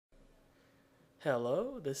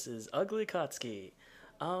Hello, this is UglyKatsuki.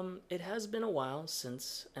 It has been a while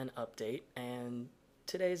since an update, and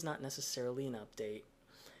today's not necessarily an update.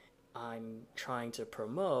 I'm trying to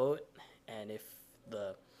promote, and if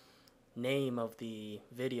the name of the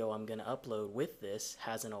video I'm gonna upload with this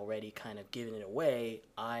hasn't already kind of given it away,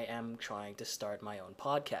 I am trying to start my own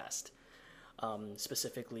podcast,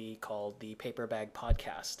 specifically called the Paper Bag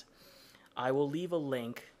Podcast. I will leave a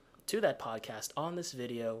link to that podcast on this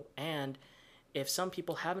video, and if some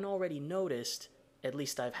people haven't already noticed, at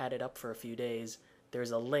least I've had it up for a few days,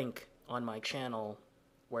 there's a link on my channel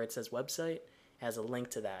where it says website. It has a link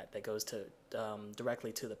to that goes to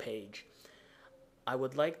directly to the page. I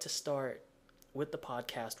would like to start with the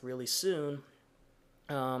podcast really soon,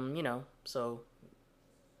 so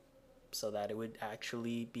that it would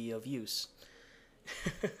actually be of use.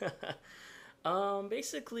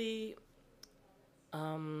 Basically,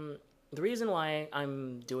 the reason why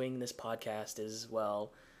I'm doing this podcast is,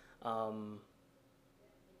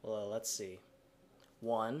 let's see.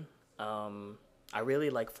 One, I really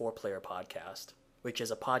like Four Player Podcast, which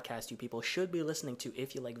is a podcast you people should be listening to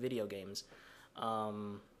if you like video games.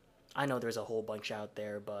 I know there's a whole bunch out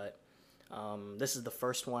there, but this is the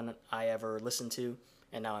first one I ever listened to,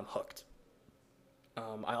 and now I'm hooked.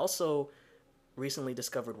 I also recently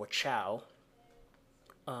discovered Wachow,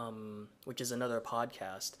 which is another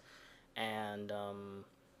podcast. And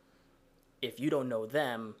if you don't know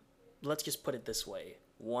them, let's just put it this way.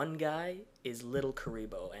 One guy is Little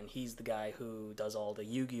Karibo, and he's the guy who does all the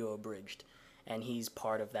Yu-Gi-Oh! Abridged. And he's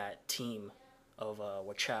part of that team of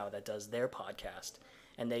Wachow that does their podcast.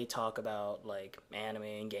 And they talk about, like, anime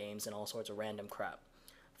and games and all sorts of random crap.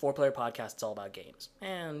 Four Player Podcast, it's all about games.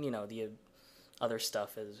 And, the other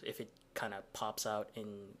stuff is if it kind of pops out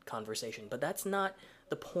in conversation. But that's not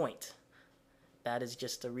the point. That is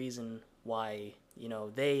just the reason why,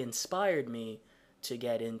 they inspired me to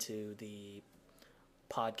get into the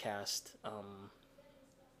podcast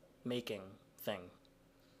making thing.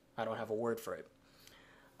 I don't have a word for it.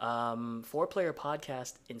 Four Player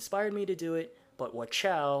Podcast inspired me to do it, but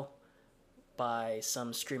Wachow, by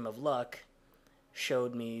some stream of luck,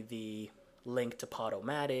 showed me the link to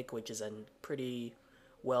Podomatic, which is a pretty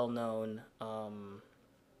well-known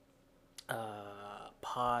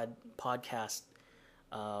podcast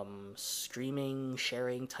streaming,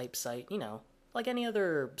 sharing type site, like any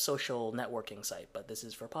other social networking site, but this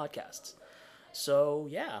is for podcasts. So,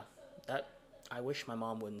 yeah, I wish my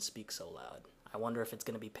mom wouldn't speak so loud. I wonder if it's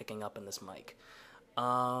going to be picking up in this mic.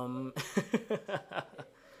 God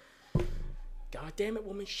damn it,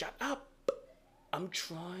 woman, shut up! I'm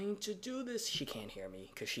trying to do this. She can't hear me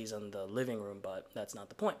because she's in the living room, but that's not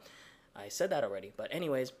the point. I said that already. But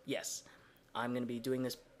anyways, yes, I'm going to be doing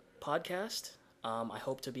this podcast. I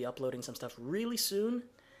hope to be uploading some stuff really soon.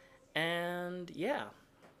 And yeah.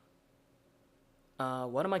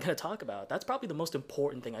 What am I going to talk about? That's probably the most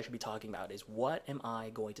important thing I should be talking about is what am I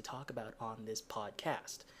going to talk about on this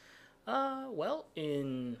podcast?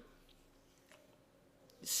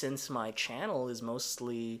 Since my channel is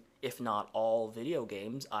mostly, if not all, video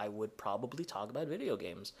games, I would probably talk about video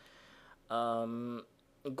games.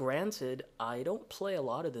 Granted, I don't play a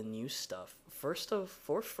lot of the new stuff. First and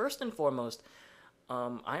foremost,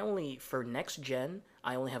 for next gen,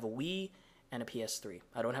 I only have a Wii and a PS3.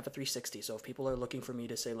 I don't have a 360, so if people are looking for me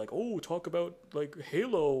to say, like, oh, talk about, like,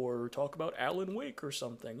 Halo, or talk about Alan Wake or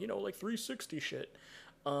something, like 360 shit.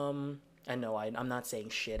 And no, I'm not saying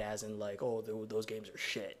shit as in, like, oh, those games are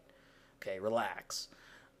shit. Okay, relax.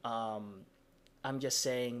 I'm just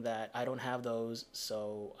saying that I don't have those,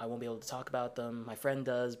 so I won't be able to talk about them. My friend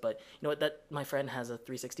does, but you know what? That my friend has a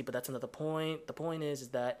 360, but that's another point. The point is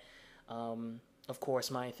that, of course,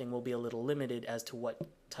 my thing will be a little limited as to what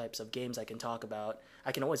types of games I can talk about.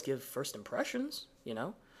 I can always give first impressions,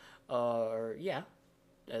 or yeah,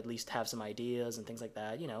 at least have some ideas and things like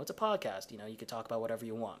that. It's a podcast. You could talk about whatever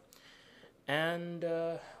you want. And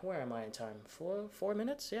where am I in time? 4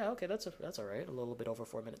 minutes? Yeah, okay, that's all right. A little bit over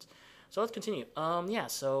 4 minutes. So let's continue.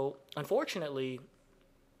 So unfortunately,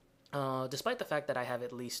 despite the fact that I have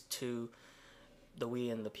at least two, the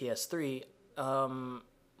Wii and the PS3,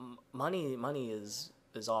 money is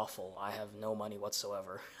awful. I have no money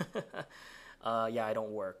whatsoever. Yeah, I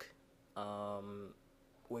don't work.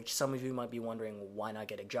 Which some of you might be wondering, why not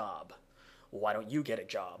get a job? Why don't you get a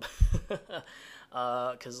job?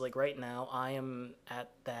 Because like right now I'm at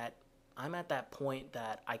that point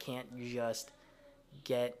that I can't just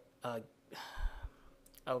get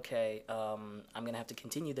okay, I'm gonna have to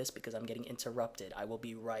continue this because I'm getting interrupted. I will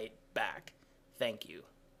be right back. Thank you.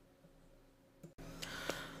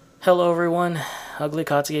 Hello everyone,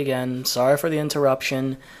 UglyKatsuki again. Sorry for the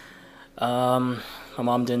interruption. My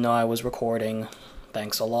mom didn't know I was recording.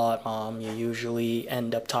 Thanks a lot, Mom. You usually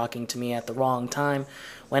end up talking to me at the wrong time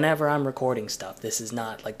whenever I'm recording stuff. This is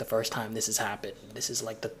not like the first time this has happened. This is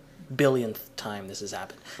like the billionth time this has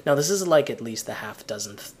happened. No, this is like at least the half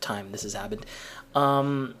dozenth time this has happened.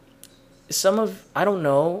 I don't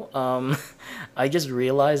know, I just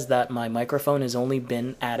realized that my microphone has only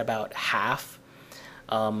been at about half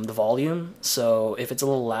the volume, so if it's a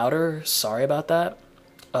little louder, sorry about that.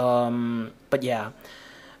 But yeah,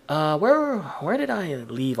 where did I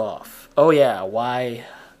leave off? Oh yeah, why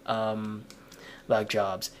about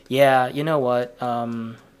jobs? Yeah, you know what?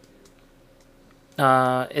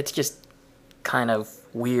 It's just kind of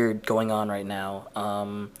weird going on right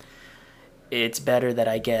now. It's better that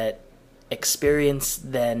I get experience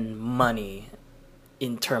than money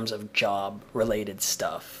in terms of job related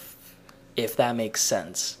stuff, if that makes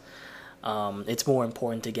sense. It's more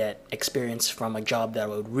important to get experience from a job that I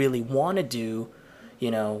would really want to do,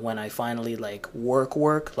 when I finally like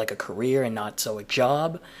work like a career and not so a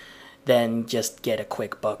job, than just get a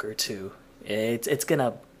quick buck or two. It's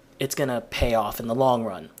gonna pay off in the long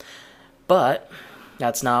run. But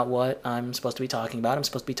that's not what I'm supposed to be talking about. I'm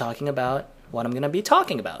supposed to be talking about what I'm gonna be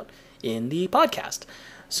talking about in the podcast.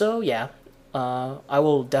 So yeah, I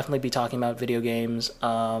will definitely be talking about video games.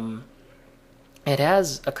 It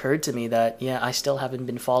has occurred to me that, yeah, I still haven't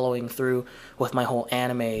been following through with my whole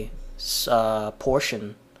anime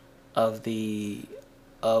portion of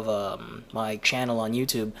my channel on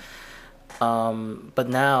YouTube. But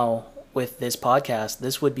now with this podcast,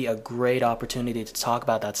 this would be a great opportunity to talk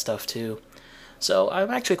about that stuff too. So I'm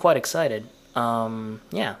actually quite excited.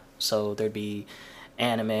 Yeah, so there'd be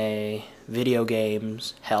anime, video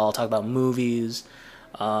games, hell, I'll talk about movies.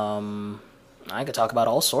 I could talk about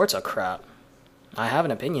all sorts of crap. I have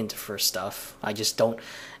an opinion for stuff. I just don't.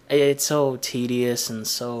 It's so tedious and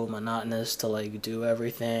so monotonous to like do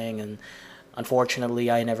everything, and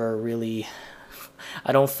unfortunately, I never really.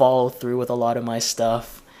 I don't follow through with a lot of my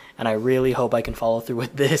stuff, and I really hope I can follow through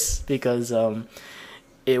with this because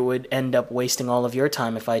it would end up wasting all of your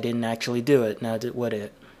time if I didn't actually do it. Now, would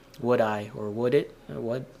it? Would I? Or would it?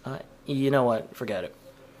 Would I? You know what? Forget it.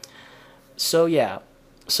 So yeah.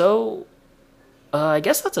 So I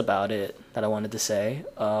guess that's about it that I wanted to say.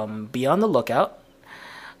 Be on the lookout.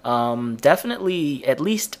 Definitely, at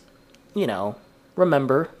least,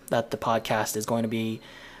 remember that the podcast is going to be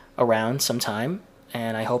around sometime,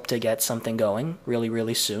 and I hope to get something going really,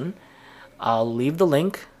 really soon. I'll leave the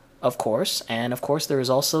link, of course, and of course there is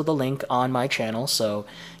also the link on my channel, so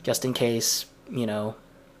just in case,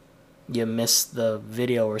 you missed the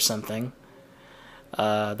video or something,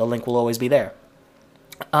 the link will always be there.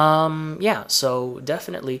 Yeah, so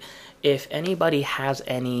definitely, if anybody has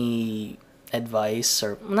any advice,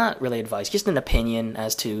 or not really advice, just an opinion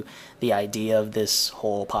as to the idea of this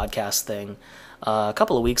whole podcast thing, a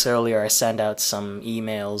couple of weeks earlier I sent out some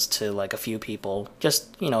emails to like a few people,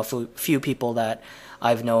 just, a few people that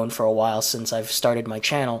I've known for a while since I've started my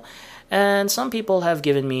channel, and some people have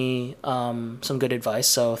given me some good advice,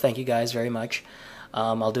 so thank you guys very much.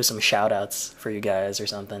 I'll do some shout outs for you guys or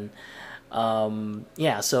something.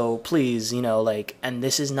 Yeah, so please, and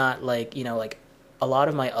this is not like, like a lot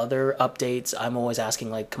of my other updates, I'm always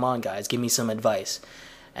asking like, come on guys, give me some advice.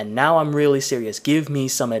 And now I'm really serious. Give me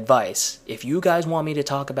some advice. If you guys want me to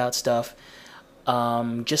talk about stuff,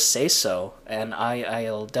 just say so, and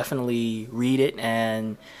I'll definitely read it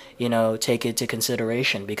and, take it to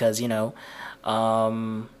consideration because,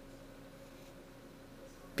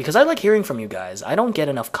 because I like hearing from you guys. I don't get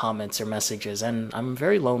enough comments or messages, and I'm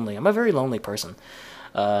very lonely. I'm a very lonely person,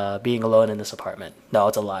 being alone in this apartment. No,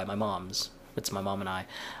 it's a lie. It's my mom and I.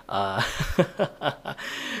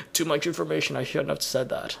 Too much information. I shouldn't have said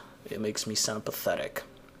that. It makes me sound pathetic.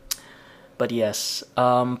 But yes,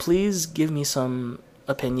 please give me some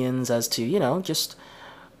opinions as to, just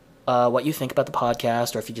what you think about the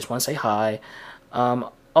podcast, or if you just want to say hi.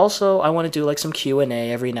 Also, I want to do like some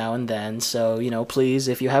Q&A every now and then, so, please,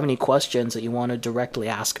 if you have any questions that you want to directly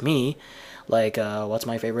ask me, like, what's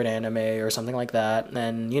my favorite anime or something like that,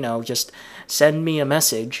 then, just send me a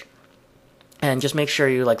message, and just make sure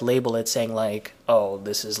you, like, label it saying, like, oh,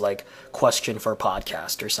 this is, like, question for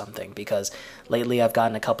podcast or something, because lately I've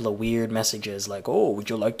gotten a couple of weird messages, like, oh, would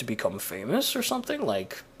you like to become famous or something?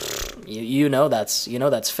 Like,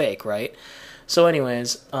 that's fake, right? So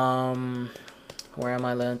anyways, where am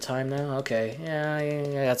I on time now? Okay, yeah,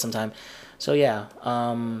 I got some time. So yeah,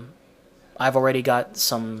 I've already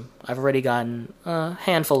gotten a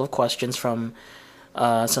handful of questions from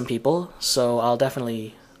some people, so I'll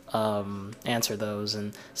definitely answer those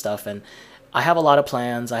and stuff. And I have a lot of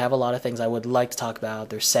plans. I have a lot of things I would like to talk about.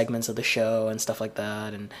 There's segments of the show and stuff like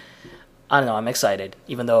that, and I don't know. I'm excited,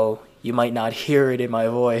 even though you might not hear it in my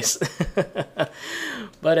voice.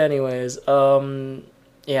 But anyways,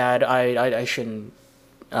 yeah, I shouldn't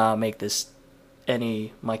make this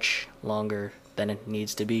any much longer than it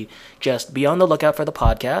needs to be. Just be on the lookout for the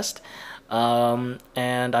podcast,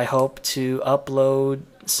 and I hope to upload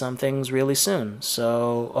some things really soon.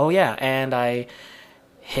 So, oh yeah, and I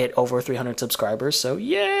hit over 300 subscribers, so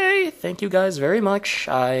yay! Thank you guys very much.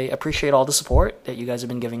 I appreciate all the support that you guys have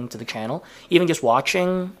been giving to the channel. Even just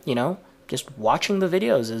watching, just watching the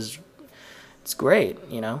videos it's great,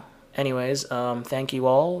 Anyways, thank you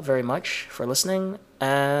all very much for listening,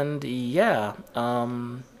 and yeah,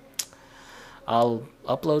 I'll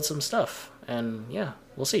upload some stuff, and yeah,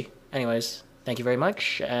 we'll see. Anyways, thank you very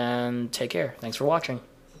much, and take care. Thanks for watching.